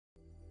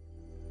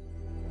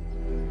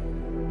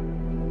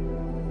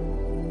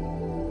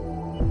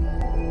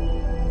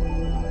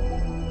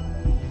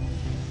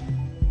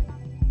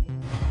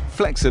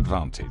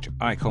FlexAdvantage,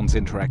 ICON's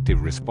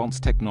interactive response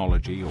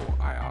technology, or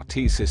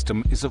IRT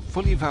system, is a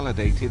fully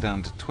validated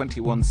and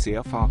 21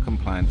 CFR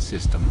compliant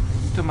system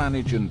to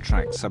manage and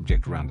track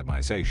subject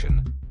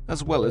randomization,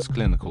 as well as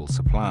clinical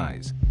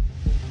supplies.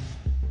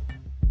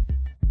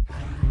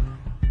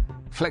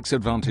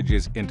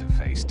 FlexAdvantage's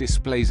interface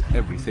displays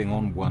everything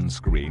on one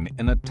screen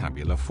in a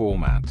tabular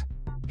format.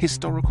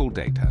 Historical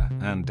data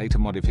and data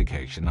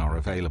modification are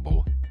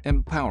available,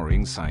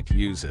 empowering site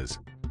users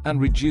and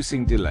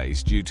reducing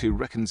delays due to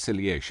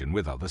reconciliation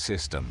with other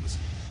systems.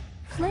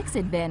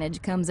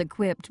 FlexAdvantage comes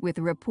equipped with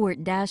a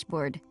report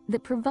dashboard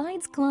that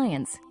provides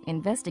clients,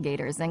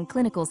 investigators, and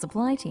clinical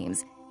supply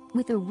teams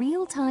with a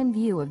real-time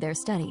view of their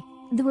study.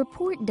 The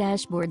report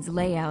dashboard's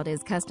layout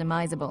is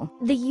customizable.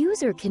 The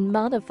user can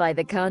modify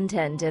the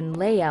content and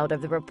layout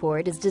of the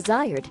report as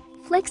desired.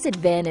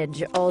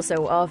 FlexAdvantage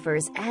also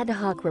offers ad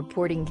hoc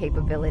reporting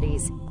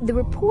capabilities. The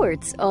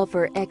reports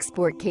offer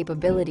export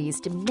capabilities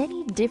to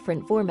many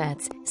different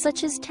formats,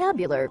 such as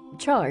tabular,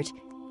 chart,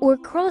 or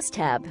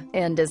crosstab,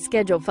 and a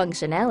schedule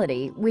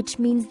functionality, which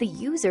means the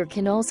user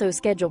can also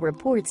schedule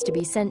reports to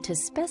be sent to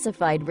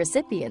specified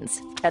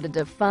recipients at a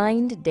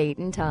defined date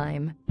and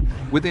time.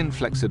 Within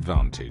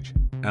FlexAdvantage,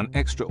 an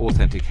extra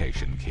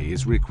authentication key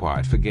is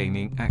required for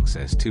gaining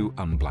access to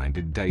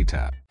unblinded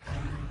data.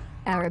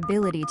 Our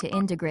ability to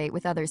integrate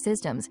with other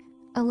systems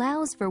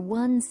allows for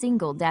one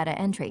single data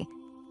entry,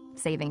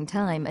 saving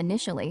time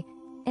initially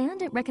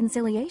and at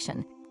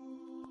reconciliation.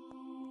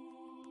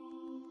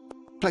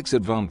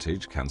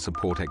 FlexAdvantage can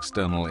support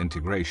external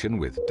integration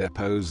with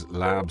depots,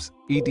 labs,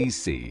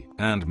 EDC,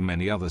 and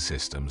many other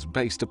systems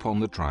based upon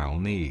the trial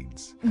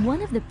needs.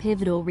 One of the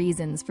pivotal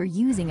reasons for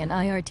using an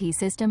IRT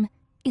system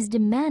is to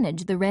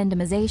manage the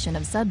randomization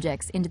of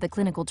subjects into the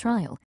clinical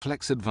trial.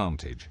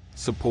 FlexAdvantage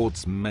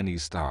supports many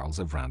styles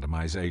of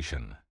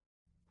randomization.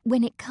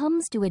 When it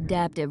comes to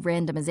adaptive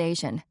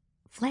randomization,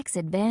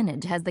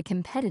 FlexAdvantage has the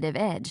competitive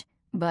edge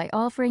by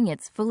offering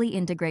its fully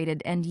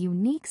integrated and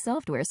unique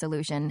software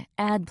solution,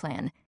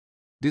 AdPlan.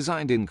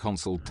 Designed in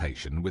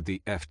consultation with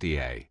the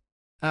FDA,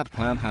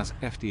 AdPlan has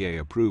FDA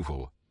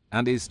approval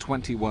and is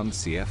 21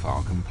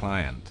 CFR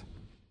compliant.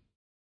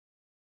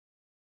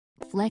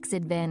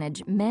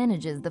 FlexAdvantage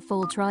manages the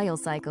full trial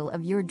cycle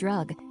of your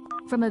drug,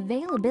 from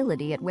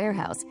availability at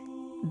warehouse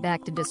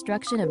back to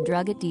destruction of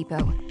drug at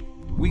depot.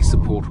 We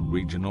support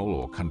regional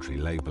or country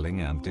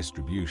labeling and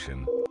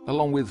distribution,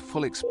 along with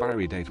full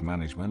expiry date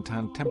management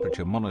and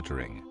temperature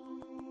monitoring,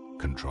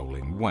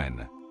 controlling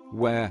when,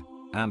 where,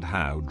 and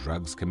how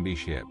drugs can be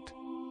shipped.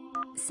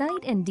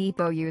 Site and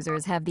depot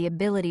users have the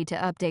ability to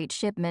update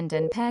shipment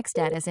and pack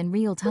status in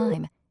real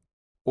time.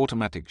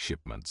 Automatic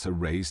shipments are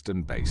raised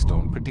and based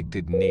on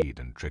predicted need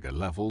and trigger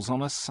levels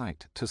on a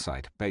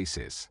site-to-site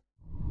basis.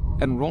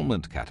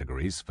 Enrollment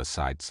categories for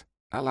sites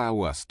allow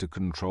us to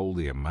control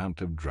the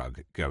amount of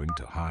drug going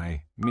to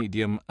high,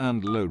 medium,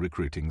 and low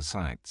recruiting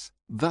sites,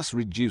 thus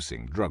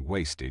reducing drug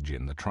wastage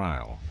in the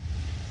trial.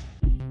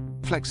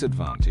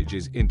 FlexAdvantage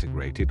is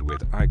integrated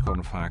with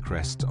ICON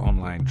Firecrest's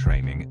online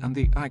training and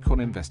the ICON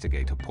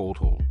Investigator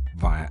portal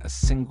via a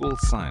single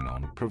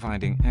sign-on,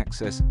 providing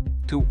access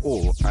to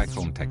all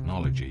ICON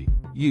technology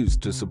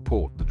used to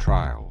support the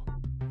trial.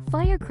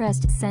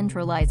 Firecrest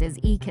centralizes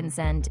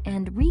e-consent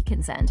and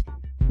reconsent,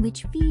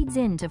 which feeds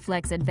into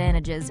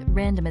FlexAdvantage's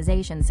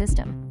randomization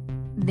system,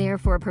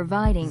 therefore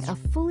providing a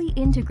fully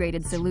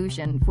integrated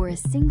solution for a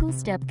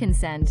single-step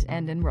consent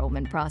and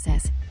enrollment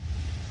process.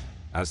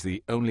 As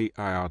the only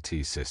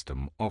IRT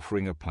system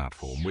offering a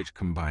platform which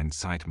combines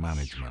site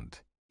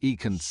management,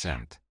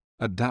 e-consent,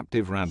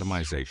 adaptive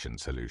randomization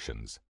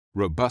solutions,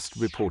 robust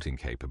reporting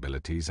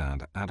capabilities,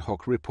 and ad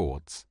hoc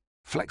reports,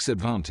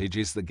 FlexAdvantage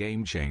is the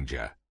game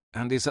changer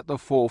and is at the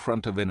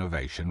forefront of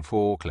innovation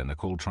for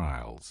clinical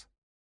trials.